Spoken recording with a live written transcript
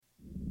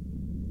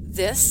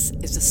This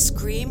is a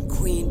Scream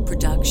Queen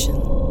production.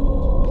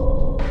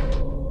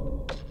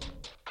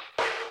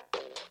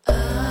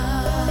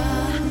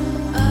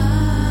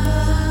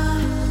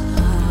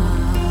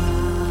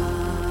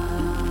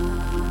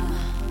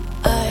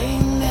 I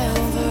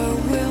never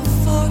will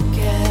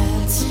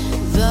forget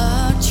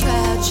the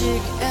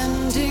tragic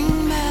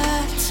ending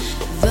met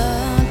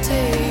the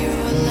day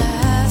your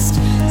last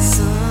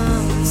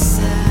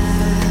sunset.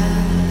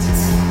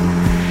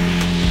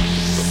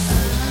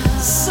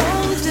 So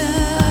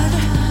dead,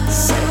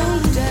 so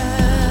dead.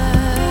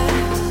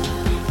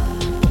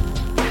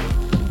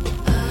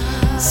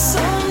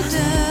 So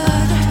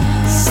dead,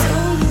 so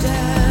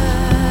dead.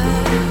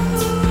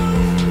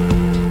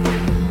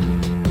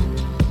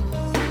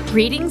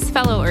 Greetings,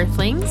 fellow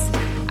Earthlings.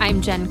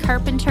 I'm Jen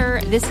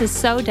Carpenter. This is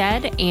So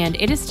Dead, and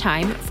it is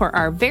time for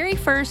our very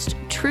first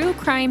true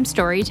crime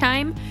story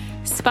time,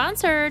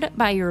 sponsored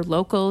by your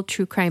local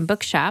true crime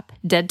bookshop,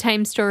 Dead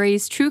Time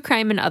Stories, True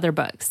Crime, and Other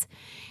Books.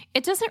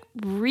 It doesn't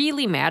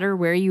really matter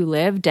where you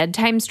live. Dead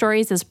Time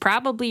Stories is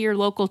probably your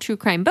local true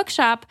crime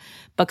bookshop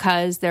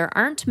because there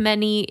aren't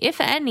many,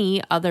 if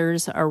any,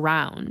 others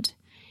around.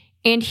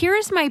 And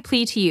here's my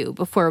plea to you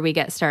before we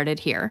get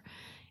started here.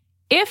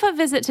 If a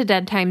visit to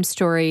Dead Time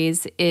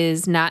Stories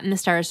is not in the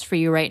stars for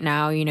you right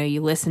now,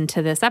 you listen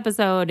to this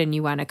episode and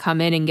you want to come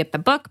in and get the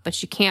book,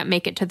 but you can't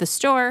make it to the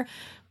store,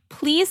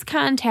 please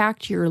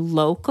contact your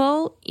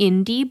local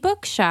indie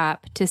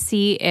bookshop to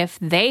see if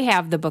they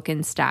have the book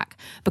in stock.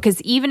 Because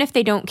even if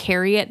they don't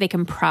carry it, they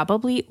can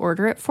probably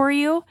order it for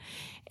you.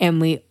 And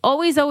we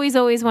always, always,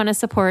 always want to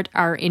support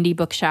our indie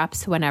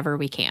bookshops whenever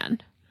we can.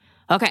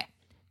 Okay,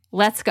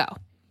 let's go.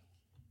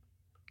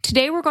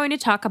 Today we're going to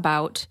talk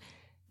about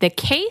The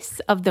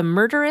Case of the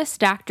Murderous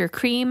Dr.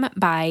 Cream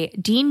by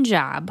Dean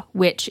Job,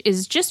 which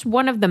is just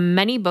one of the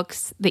many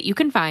books that you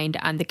can find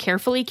on the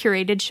carefully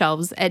curated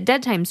shelves at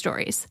Dead Time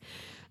Stories.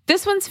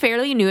 This one's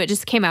fairly new. It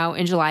just came out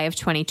in July of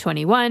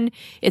 2021.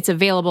 It's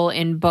available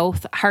in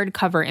both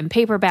hardcover and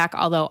paperback,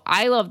 although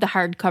I love the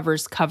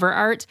hardcover's cover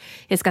art.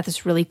 It's got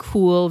this really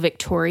cool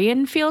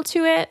Victorian feel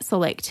to it,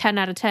 so 10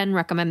 out of 10,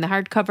 recommend the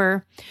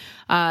hardcover.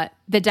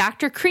 The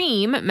Dr.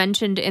 Cream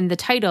mentioned in the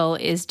title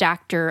is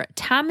Dr.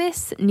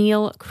 Thomas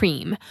Neil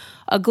Cream,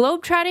 a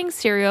globetrotting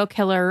serial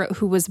killer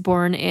who was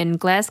born in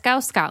Glasgow,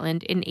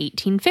 Scotland in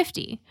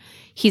 1850.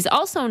 He's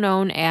also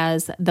known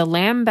as the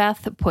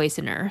Lambeth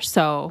poisoner,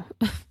 so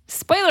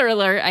spoiler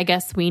alert, I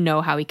guess we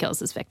know how he kills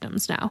his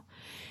victims now.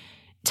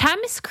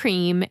 Thomas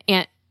Cream,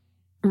 and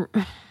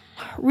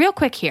real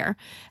quick here,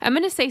 I'm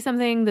going to say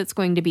something that's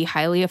going to be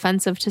highly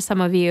offensive to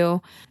some of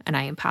you, and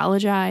I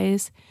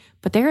apologize.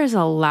 But there is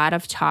a lot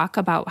of talk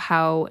about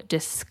how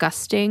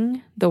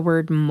disgusting the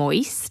word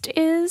moist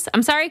is.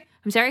 I'm sorry.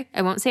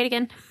 I won't say it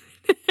again.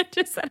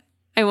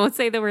 I won't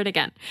say the word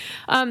again.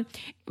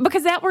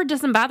 Because that word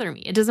doesn't bother me.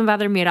 It doesn't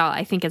bother me at all.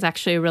 I think it's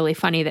actually really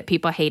funny that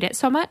people hate it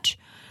so much.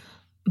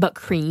 But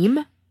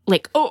cream,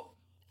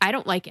 I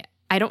don't like it.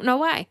 I don't know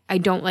why. I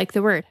don't like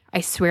the word.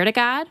 I swear to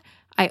God,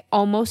 I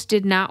almost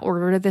did not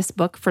order this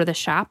book for the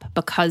shop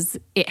because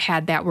it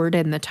had that word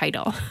in the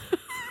title.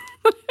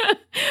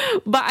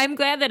 But I'm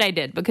glad that I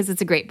did because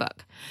it's a great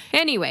book.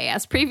 Anyway,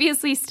 as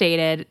previously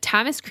stated,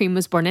 Thomas Cream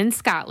was born in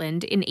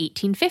Scotland in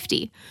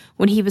 1850.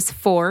 When he was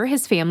 4,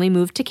 his family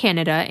moved to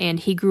Canada and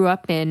he grew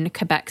up in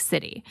Quebec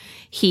City.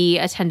 He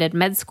attended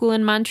med school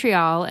in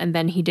Montreal and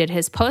then he did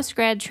his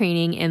post-grad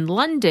training in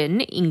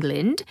London,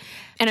 England.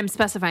 And I'm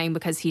specifying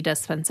because he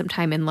does spend some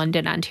time in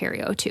London,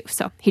 Ontario too.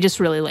 So he just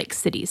really likes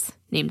cities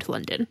named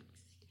London.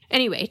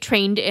 Anyway,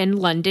 trained in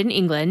London,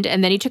 England,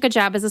 and then he took a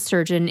job as a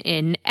surgeon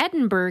in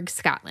Edinburgh,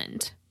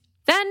 Scotland.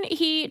 Then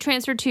he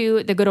transferred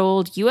to the good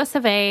old US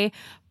of A,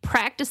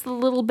 practiced a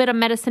little bit of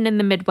medicine in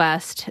the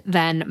Midwest,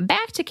 then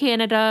back to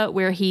Canada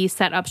where he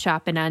set up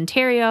shop in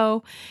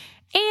Ontario,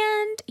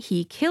 and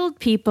he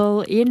killed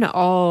people in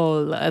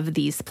all of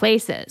these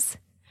places.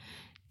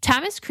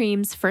 Thomas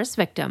Cream's first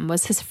victim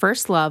was his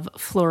first love,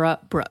 Flora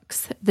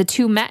Brooks. The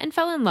two met and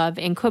fell in love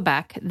in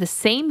Quebec the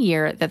same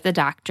year that the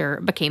doctor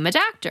became a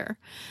doctor.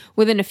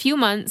 Within a few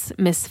months,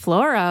 Miss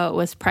Flora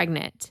was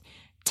pregnant.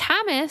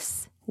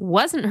 Thomas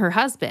wasn't her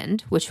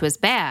husband, which was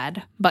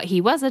bad, but he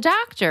was a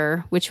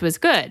doctor, which was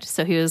good.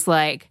 So he was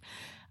like,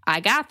 I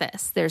got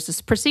this. There's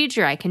this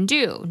procedure I can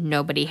do.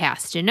 Nobody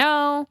has to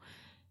know.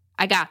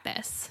 I got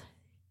this.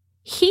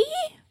 He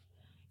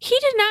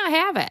did not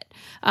have it,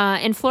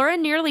 and Flora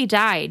nearly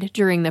died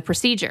during the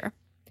procedure.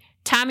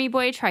 Tommy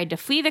Boy tried to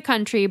flee the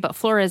country, but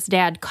Flora's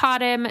dad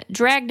caught him,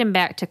 dragged him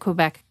back to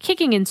Quebec,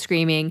 kicking and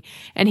screaming,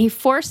 and he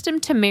forced him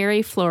to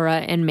marry Flora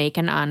and make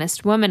an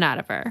honest woman out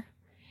of her.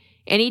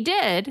 And he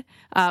did,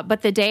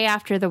 but the day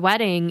after the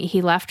wedding,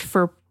 he left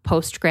for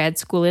post-grad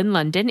school in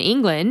London,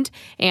 England,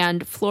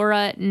 and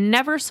Flora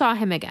never saw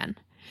him again.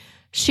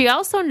 She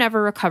also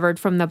never recovered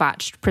from the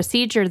botched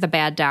procedure the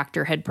bad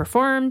doctor had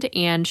performed,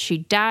 and she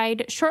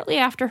died shortly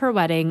after her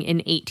wedding in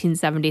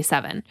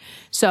 1877.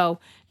 So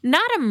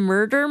not a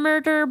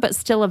murder, but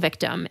still a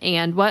victim.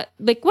 And what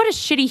a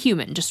shitty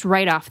human, just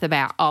right off the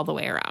bat, all the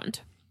way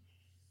around.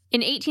 In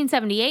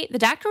 1878, the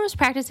doctor was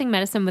practicing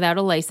medicine without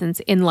a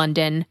license in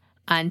London,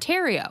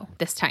 Ontario,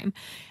 this time.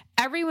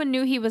 Everyone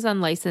knew he was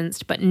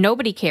unlicensed, but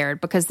nobody cared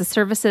because the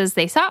services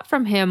they sought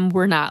from him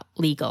were not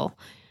legal.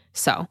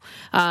 So,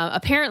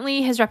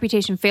 apparently his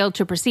reputation failed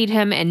to precede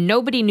him, and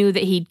nobody knew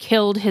that he'd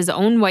killed his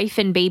own wife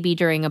and baby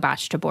during a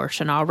botched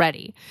abortion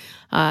already.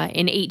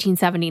 In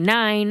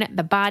 1879,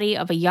 the body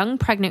of a young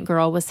pregnant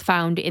girl was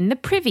found in the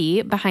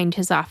privy behind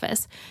his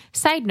office.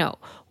 Side note,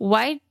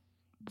 why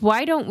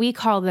don't we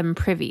call them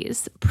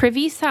privies?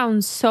 Privy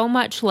sounds so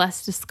much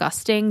less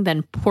disgusting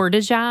than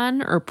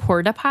porta-john or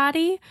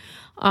porta-potty.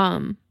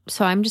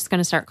 So I'm just going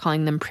to start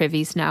calling them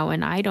privies now,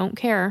 and I don't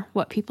care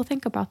what people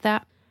think about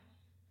that.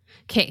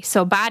 Okay,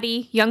 so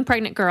body, young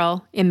pregnant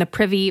girl in the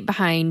privy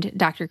behind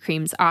Dr.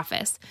 Cream's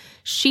office.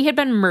 She had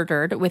been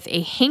murdered with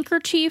a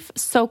handkerchief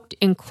soaked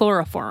in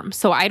chloroform.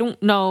 So I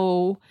don't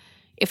know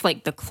if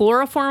the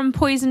chloroform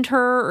poisoned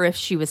her or if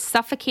she was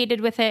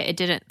suffocated with it. It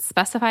didn't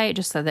specify. It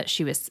just said that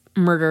she was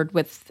murdered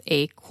with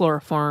a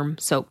chloroform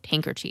soaked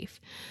handkerchief.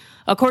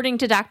 According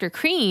to Dr.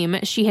 Cream,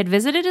 she had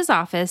visited his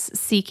office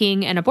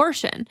seeking an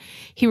abortion.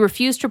 He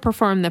refused to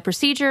perform the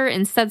procedure,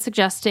 instead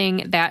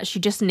suggesting that she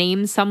just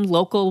name some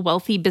local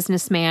wealthy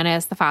businessman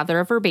as the father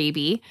of her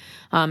baby,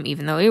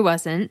 even though he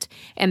wasn't.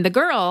 And the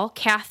girl,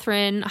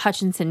 Catherine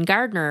Hutchinson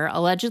Gardner,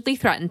 allegedly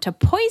threatened to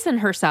poison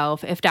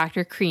herself if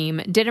Dr.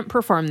 Cream didn't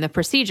perform the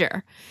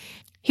procedure.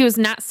 He was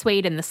not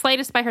swayed in the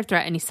slightest by her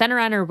threat, and he sent her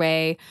on her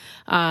way.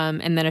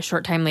 And then a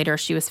short time later,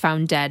 she was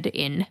found dead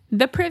in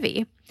the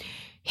privy.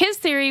 His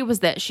theory was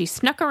that she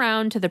snuck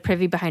around to the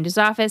privy behind his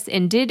office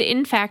and did,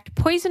 in fact,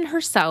 poison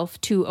herself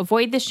to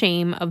avoid the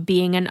shame of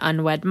being an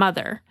unwed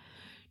mother.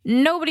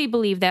 Nobody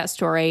believed that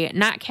story,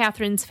 not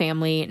Catherine's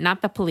family,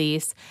 not the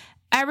police.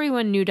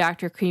 Everyone knew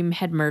Dr. Cream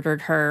had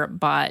murdered her,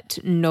 but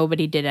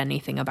nobody did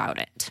anything about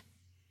it.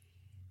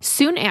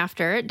 Soon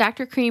after,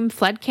 Dr. Cream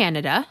fled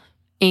Canada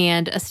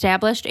and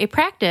established a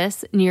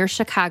practice near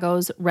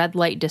Chicago's red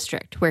light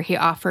district, where he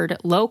offered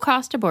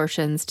low-cost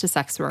abortions to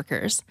sex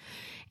workers.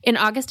 In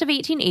August of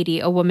 1880,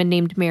 a woman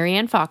named Mary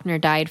Ann Faulkner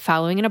died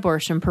following an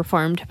abortion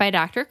performed by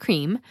Dr.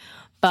 Cream,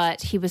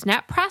 but he was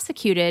not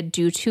prosecuted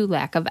due to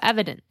lack of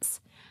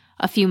evidence.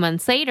 A few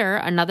months later,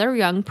 another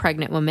young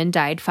pregnant woman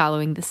died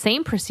following the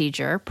same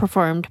procedure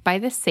performed by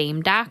the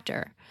same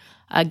doctor.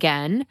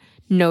 Again,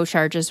 no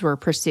charges were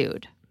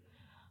pursued.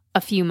 A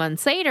few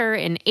months later,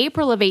 in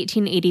April of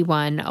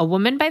 1881, a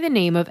woman by the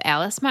name of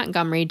Alice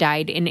Montgomery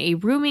died in a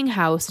rooming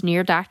house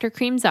near Dr.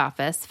 Cream's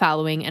office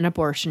following an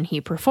abortion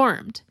he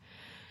performed.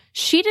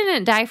 She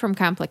didn't die from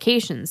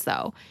complications,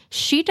 though.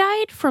 She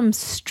died from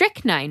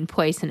strychnine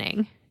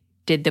poisoning.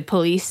 Did the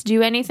police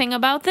do anything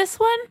about this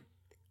one?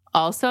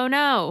 Also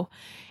no.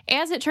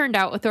 As it turned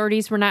out,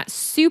 authorities were not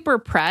super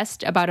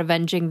pressed about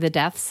avenging the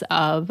deaths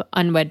of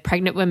unwed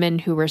pregnant women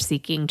who were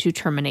seeking to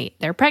terminate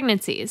their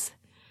pregnancies.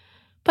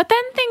 But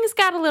then things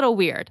got a little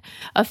weird.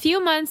 A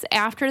few months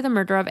after the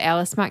murder of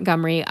Alice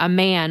Montgomery, a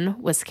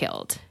man was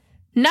killed.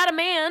 Not a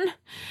man!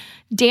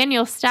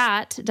 Daniel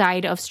Stott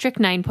died of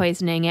strychnine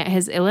poisoning at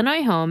his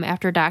Illinois home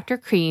after Dr.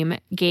 Cream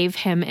gave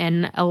him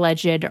an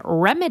alleged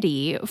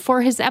remedy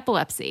for his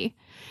epilepsy.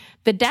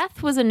 The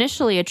death was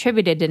initially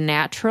attributed to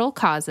natural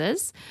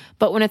causes,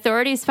 but when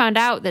authorities found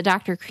out that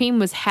Dr. Cream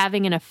was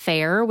having an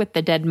affair with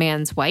the dead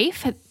man's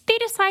wife, they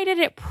decided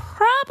it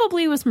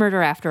probably was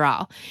murder after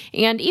all.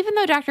 And even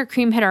though Dr.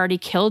 Cream had already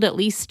killed at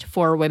least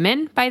 4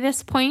 women by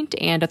this point,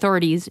 and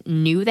authorities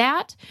knew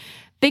that,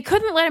 they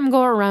couldn't let him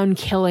go around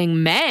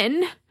killing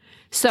men.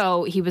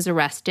 So he was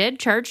arrested,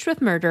 charged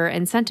with murder,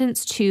 and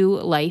sentenced to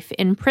life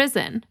in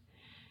prison.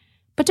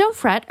 But don't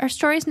fret, our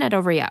story's not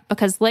over yet,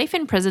 because life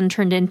in prison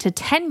turned into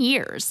 10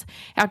 years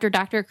after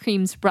Dr.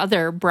 Cream's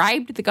brother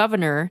bribed the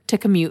governor to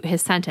commute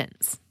his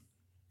sentence.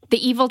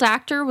 The evil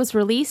doctor was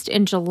released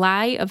in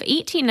July of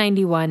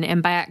 1891,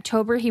 and by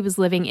October he was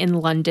living in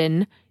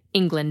London,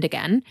 England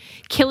again,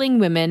 killing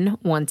women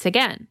once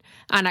again.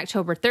 On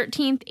October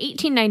 13th,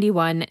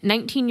 1891,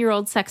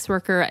 19-year-old sex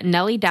worker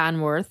Nellie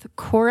Donworth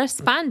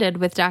corresponded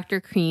with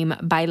Dr. Cream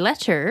by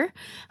letter.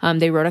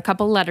 They wrote a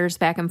couple letters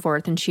back and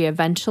forth, and she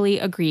eventually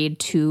agreed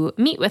to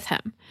meet with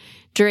him.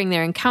 During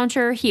their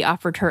encounter, he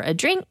offered her a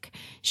drink.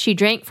 She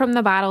drank from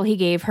the bottle he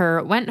gave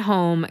her, went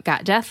home,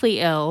 got deathly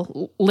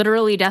ill,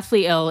 literally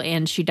deathly ill,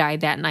 and she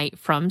died that night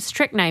from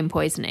strychnine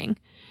poisoning.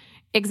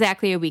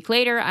 Exactly a week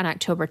later, on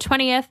October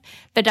 20th,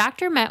 the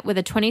doctor met with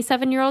a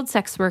 27-year-old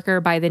sex worker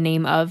by the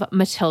name of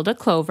Matilda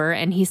Clover,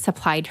 and he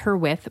supplied her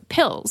with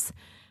pills.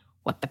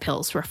 What the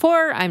pills were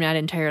for, I'm not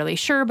entirely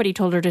sure, but he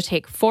told her to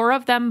take 4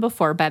 of them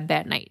before bed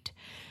that night.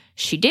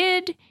 She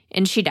did,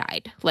 and she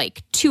died,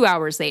 2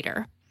 hours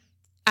later.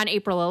 On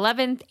April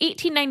 11th,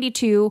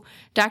 1892,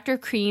 Dr.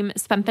 Cream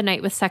spent the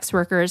night with sex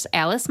workers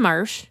Alice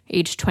Marsh,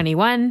 age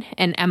 21,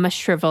 and Emma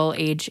Shrivel,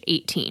 age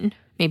 18.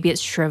 Maybe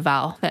it's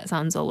Shrivel. That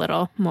sounds a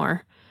little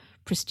more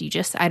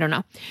prestigious. I don't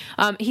know.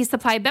 He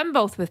supplied them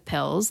both with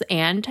pills,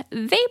 and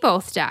they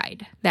both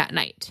died that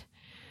night.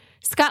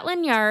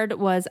 Scotland Yard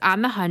was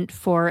on the hunt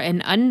for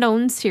an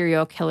unknown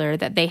serial killer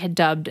that they had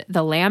dubbed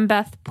the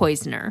Lambeth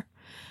Poisoner.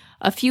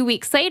 A few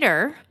weeks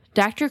later,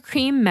 Dr.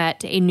 Cream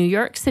met a New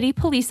York City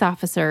police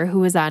officer who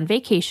was on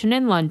vacation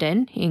in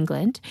London,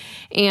 England,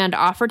 and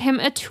offered him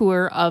a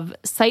tour of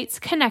sites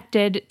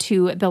connected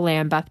to the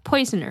Lambeth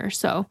poisoner.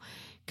 So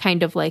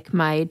kind of like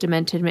my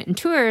Demented Mitten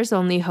tours,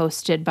 only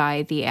hosted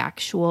by the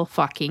actual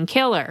fucking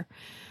killer.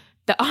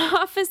 The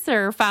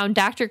officer found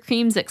Dr.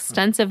 Cream's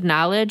extensive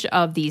knowledge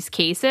of these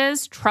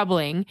cases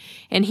troubling,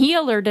 and he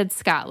alerted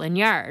Scotland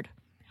Yard.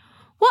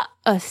 What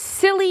a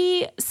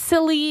silly,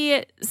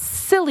 silly,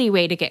 silly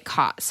way to get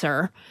caught,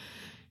 sir.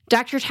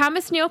 Dr.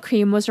 Thomas Neil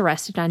Cream was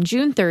arrested on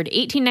June 3rd,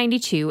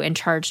 1892, and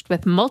charged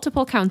with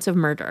multiple counts of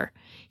murder.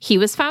 He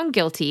was found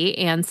guilty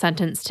and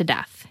sentenced to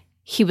death.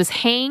 He was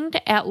hanged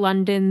at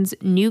London's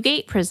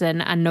Newgate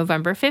prison on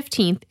November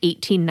 15th,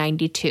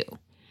 1892.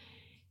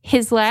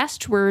 His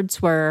last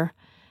words were,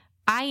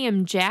 "I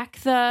am Jack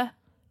the..."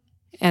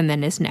 and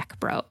then his neck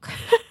broke.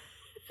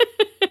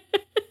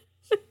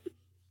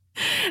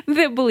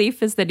 The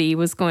belief is that he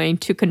was going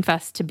to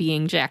confess to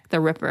being Jack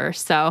the Ripper,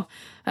 so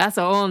that's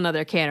a whole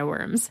nother can of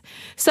worms.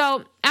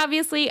 So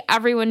obviously,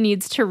 everyone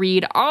needs to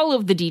read all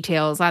of the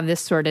details on this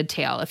sordid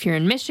tale. If you're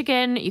in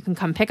Michigan, you can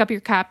come pick up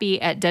your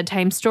copy at Dead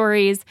Time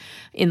Stories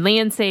in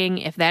Lansing.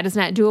 If that is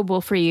not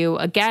doable for you,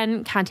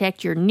 again,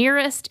 contact your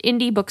nearest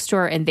indie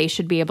bookstore, and they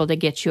should be able to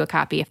get you a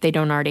copy if they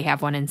don't already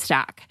have one in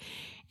stock.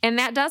 And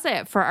that does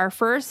it for our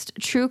first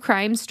true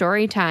crime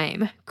story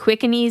time.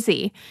 Quick and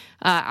easy.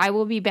 I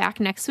will be back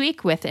next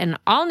week with an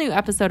all-new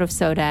episode of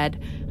So Dead.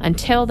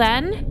 Until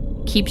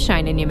then, keep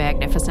shining, you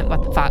magnificent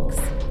what the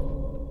fucks.